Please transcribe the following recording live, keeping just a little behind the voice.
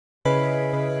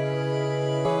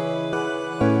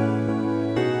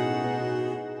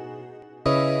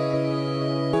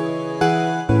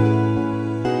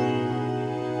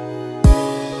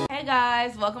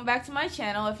guys, welcome back to my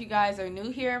channel. If you guys are new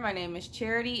here, my name is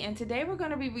Charity, and today we're going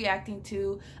to be reacting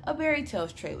to a Fairy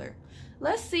Tales trailer.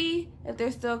 Let's see if they're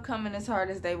still coming as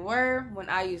hard as they were when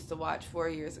I used to watch 4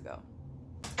 years ago.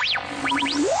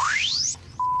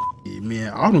 Yeah,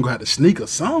 man, I'm gonna have to sneak or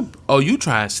something. Oh, you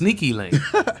trying sneaky link?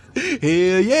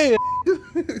 Hell yeah.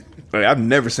 Hey, I've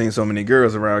never seen so many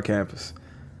girls around campus.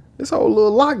 This whole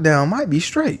little lockdown might be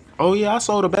straight. Oh yeah, I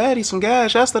sold a baddie some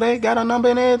gas yesterday. Got her number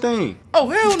and everything. Oh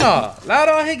hell no! Loud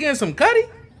out here getting some cutty.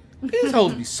 These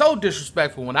hoes be so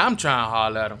disrespectful when I'm trying to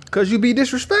holler at them. Cause you be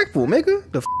disrespectful,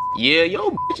 nigga. The Yeah,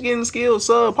 yo bitch getting skills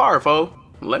subpar, fo.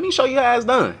 Let me show you how it's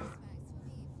done.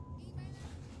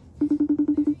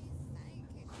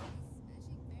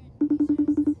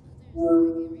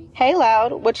 Hey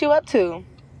Loud, what you up to?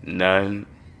 Nothing.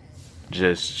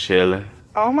 Just chilling.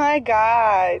 Oh my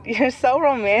god, you're so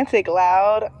romantic,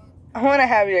 Loud. I want to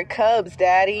have your cubs,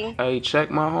 Daddy. Hey,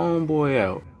 check my homeboy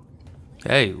out.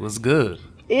 Hey, what's good?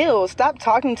 Ew, stop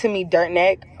talking to me,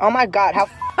 dirtneck. Oh my god, how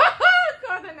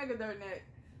Call that nigga dirtneck.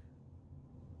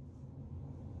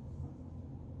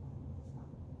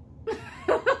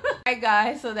 Alright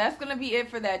guys, so that's gonna be it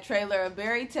for that trailer of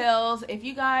Fairy Tales. If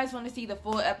you guys want to see the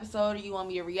full episode or you want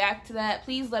me to react to that,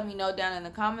 please let me know down in the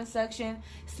comment section.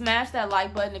 Smash that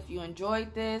like button if you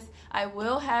enjoyed this. I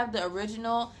will have the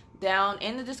original down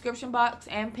in the description box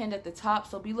and pinned at the top,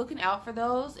 so be looking out for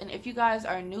those. And if you guys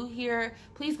are new here,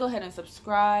 please go ahead and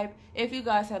subscribe. If you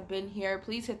guys have been here,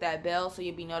 please hit that bell so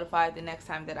you'll be notified the next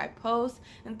time that I post.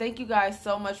 And thank you guys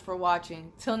so much for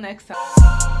watching. Till next time.